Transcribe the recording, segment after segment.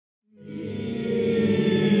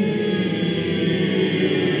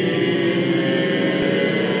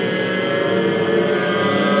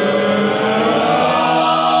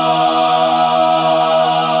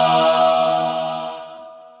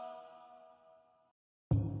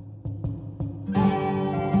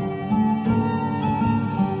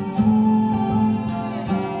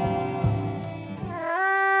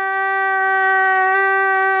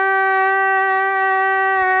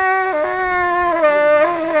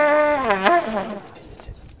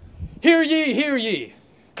ye, hear ye!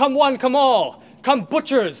 Come one, come all! Come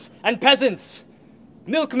butchers and peasants!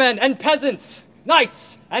 Milkmen and peasants!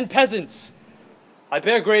 Knights and peasants! I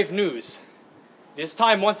bear grave news. It is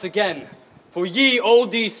time once again for ye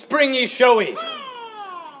Olde Springe Showe.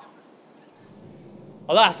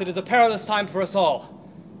 Alas, it is a perilous time for us all.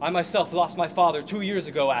 I myself lost my father 2 years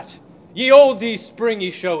ago at ye Olde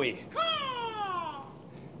Springe Showe.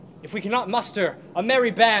 If we cannot muster a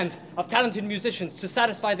merry band of talented musicians to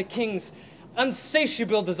satisfy the king's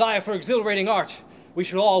unsatiable desire for exhilarating art, we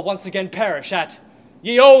shall all once again perish at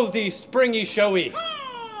ye Olde Springe Showe.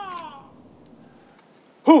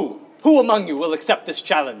 Who among you will accept this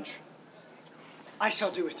challenge? I shall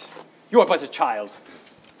do it. You are but a child.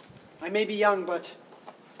 I may be young, but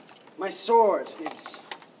my sword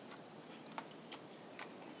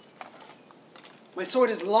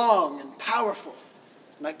is long and powerful,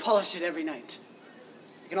 and I polish it every night.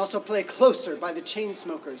 I can also play Closer by the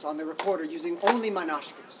Chainsmokers on the recorder using only my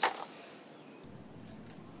nostrils.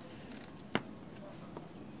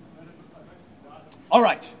 All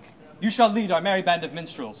right, you shall lead our merry band of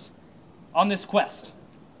minstrels on this quest,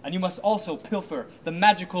 and you must also pilfer the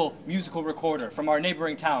magical musical recorder from our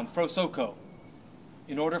neighboring town, Frosoko,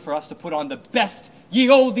 in order for us to put on the best ye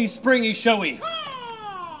Olde Springe Showe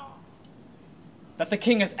that the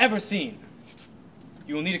king has ever seen.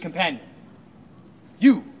 You will need a companion.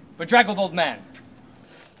 You, bedraggled old man.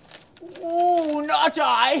 Ooh, not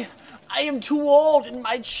I. I am too old, and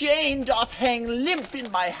my chain doth hang limp in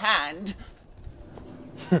my hand.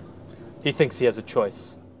 He thinks he has a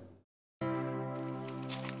choice.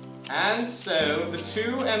 And so the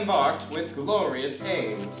two embarked with glorious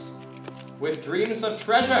aims, with dreams of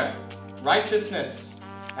treasure, righteousness,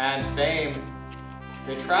 and fame.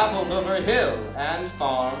 They traveled over hill and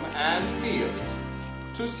farm and field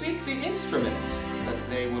to seek the instrument that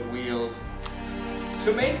they would wield,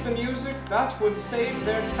 to make the music that would save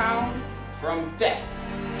their town from death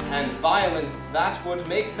and violence that would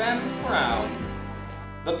make them frown.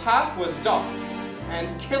 The path was dark and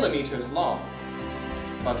kilometers long,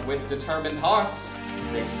 but with determined hearts,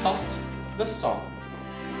 they sought the song.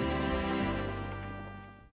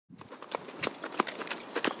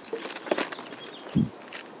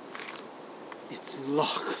 It's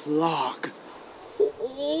log.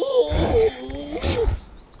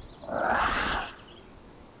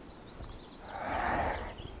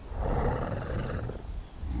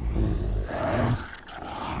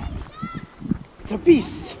 It's a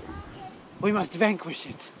beast. We must vanquish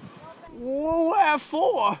it.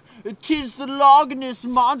 Wherefore? 'Tis the Loch Ness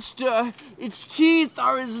monster. Its teeth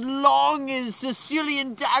are as long as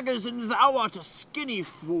Sicilian daggers, and thou art a skinny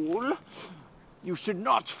fool. You should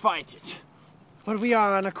not fight it. But we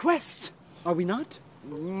are on a quest, are we not?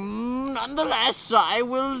 Nonetheless, I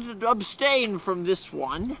will abstain from this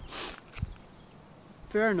one.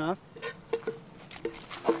 Fair enough.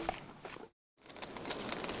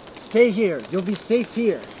 Stay here. You'll be safe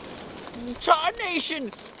here.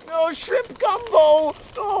 Tarnation! No shrimp gumbo!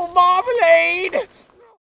 No marmalade!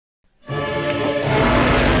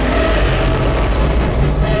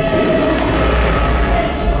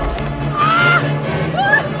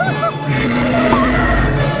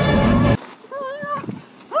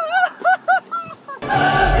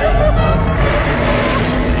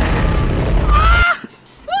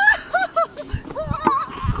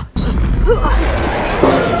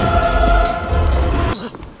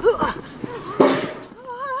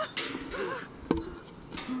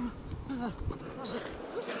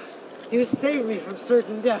 You saved me from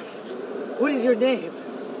certain death. What is your name?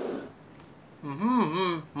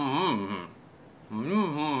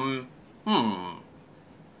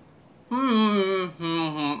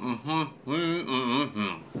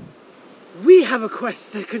 We have a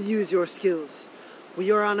quest that could use your skills.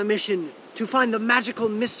 We are on a mission to find the magical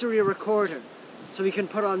mystery recorder so we can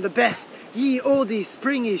put on the best ye Olde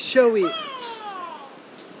Springe Showe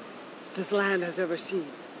this land has ever seen.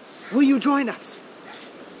 Will you join us?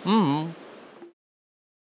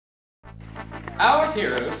 Our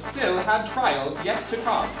heroes still had trials yet to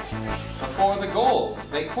come, before the goal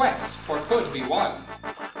they quest for could be won.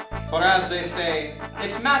 For as they say,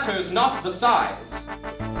 it matters not the size,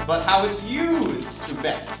 but how it's used to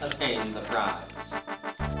best attain the prize.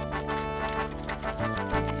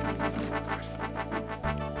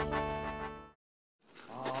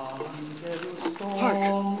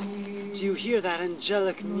 Hark! Do you hear that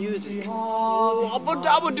angelic music?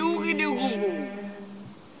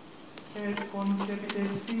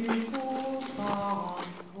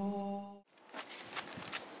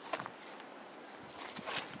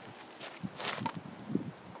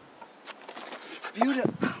 It's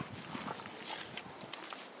beautiful.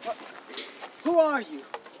 Who are you?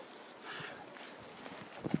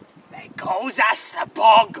 They goes as the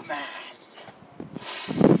Bogman.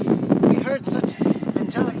 We heard such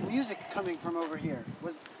angelic music coming from over here.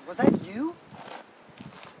 Was that you?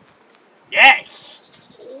 Yes.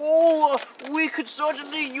 Oh, we could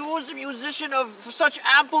certainly use a musician of such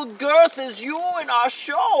ample girth as you in our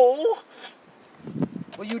show.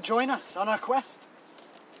 Will you join us on our quest?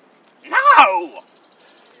 No!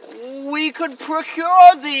 We could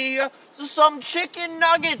procure thee some chicken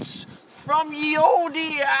nuggets from ye olde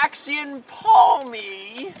Axion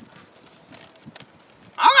Palmy.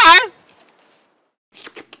 All right.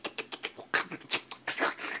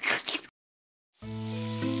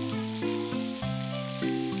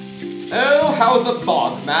 Oh, how the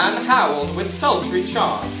bogman howled with sultry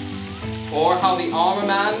charm, or how the armor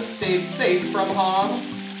man stayed safe from harm.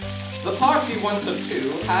 The party once of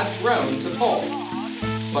two had grown to four,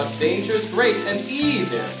 but dangers great and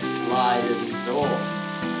evil lied in store.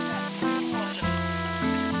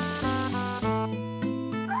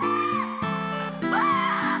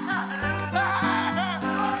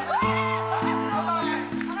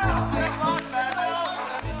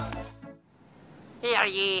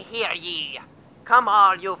 Hear ye. Come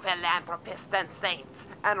all you philanthropists and saints,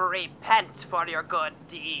 and repent for your good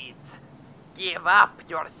deeds. Give up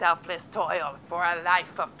your selfless toil for a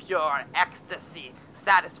life of pure ecstasy,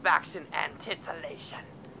 satisfaction, and titillation.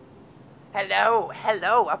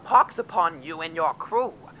 Hello, a pox upon you and your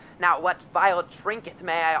crew. Now what vile trinket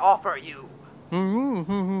may I offer you?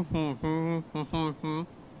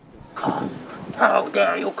 How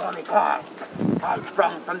dare you call me God? I'm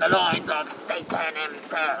sprung from the loins of Satan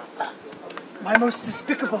himself. My most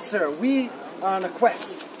despicable sir, we are on a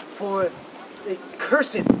quest for a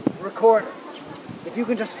cursed recorder. If you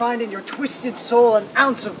can just find in your twisted soul an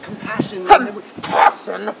ounce of compassion...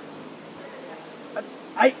 Compassion?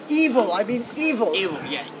 Evil. Evil,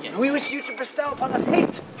 yeah. We wish you to bestow upon us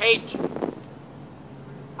hate. Hate.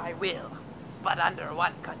 I will, but under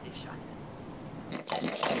one condition.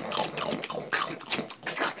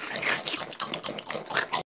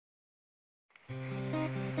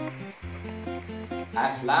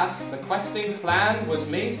 At last the questing plan was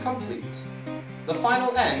made complete. The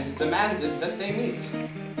final end demanded that they meet.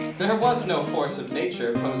 There was no force of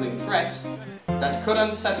nature posing threat that could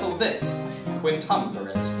unsettle this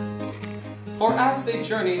quintumvirate. For as they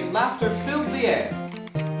journeyed, laughter filled the air.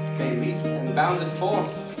 They leaped and bounded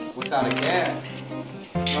forth without a care.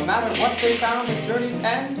 No matter what they found at journey's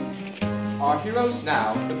end, our heroes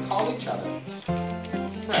now could call each other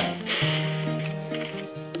friends.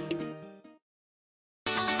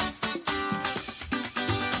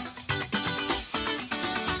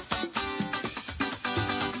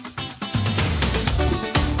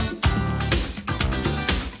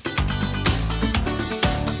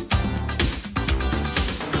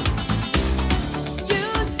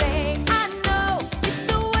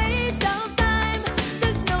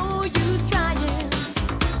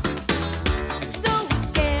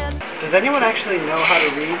 Does anyone actually know how to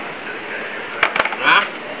read?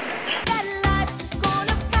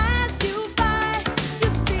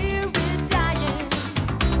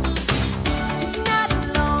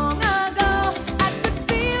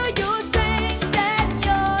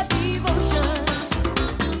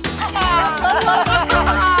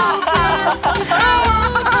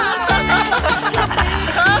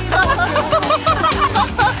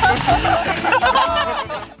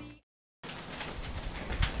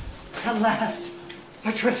 At last,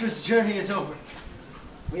 our treacherous journey is over.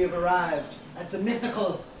 We have arrived at the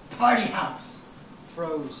mythical party house,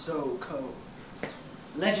 Fro-So-Co.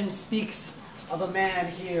 Legend speaks of a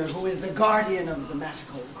man here who is the guardian of the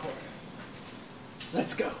magical recorder.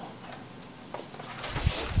 Let's go.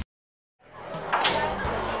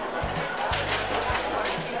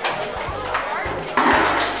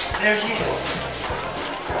 There he is.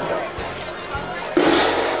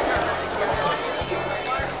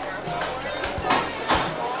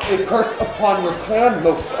 A curse upon your clan,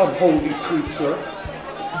 most unholy creature.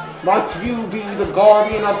 Might you be the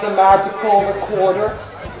guardian of the magical recorder?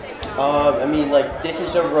 I mean, like, this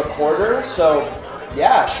is a recorder, so,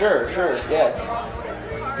 yeah, sure, yeah.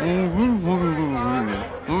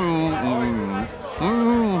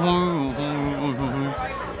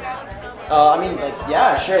 I mean, like,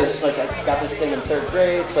 yeah, sure, it's like, I got this thing in 3rd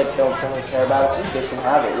grade, it's like, don't really care about it, so you guys can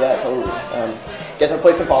have it, yeah, totally. You guys wanna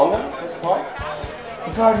play some ball then? Play some ball?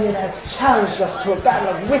 The Guardian has challenged us to a battle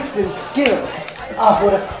of wits and skill. Ah,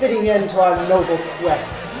 what a fitting end to our noble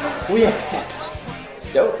quest. We accept.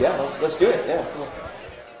 Dope, yeah, let's do it, yeah.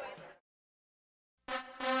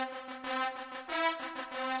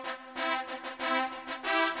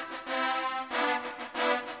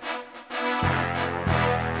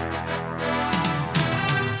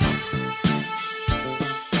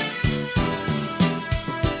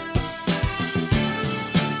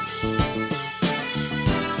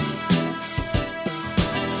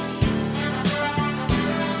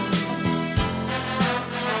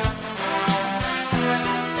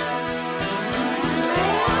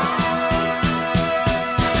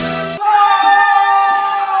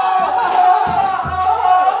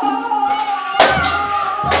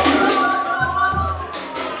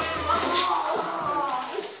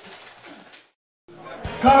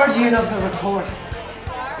 record.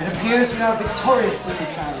 It appears we are victorious in the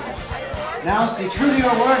challenge. Now stay true to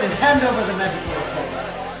your word and hand over the magical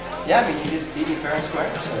recorder. Yeah, I mean, you did beat me fair and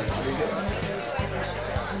square, so you're good.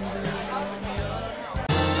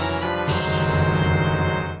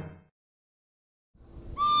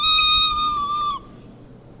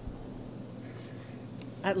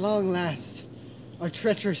 At long last, our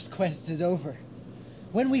treacherous quest is over.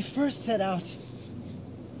 When we first set out,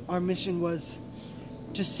 our mission was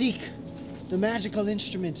to seek the magical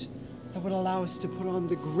instrument that would allow us to put on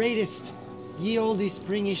the greatest Ye Olde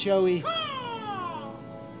Springe Showe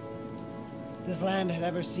this land had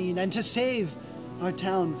ever seen, and to save our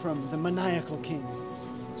town from the maniacal king.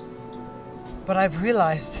 But I've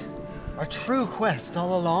realized our true quest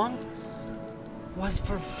all along was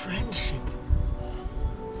for friendship.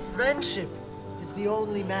 Friendship is the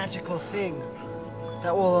only magical thing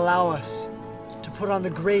that will allow us to put on the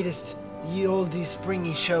greatest Ye Olde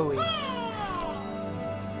Springe Showe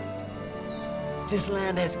this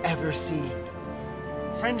land has ever seen.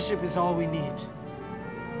 Friendship is all we need.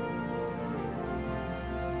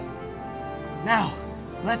 Now,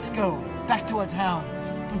 let's go back to our town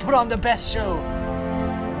and put on the best show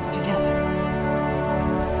together.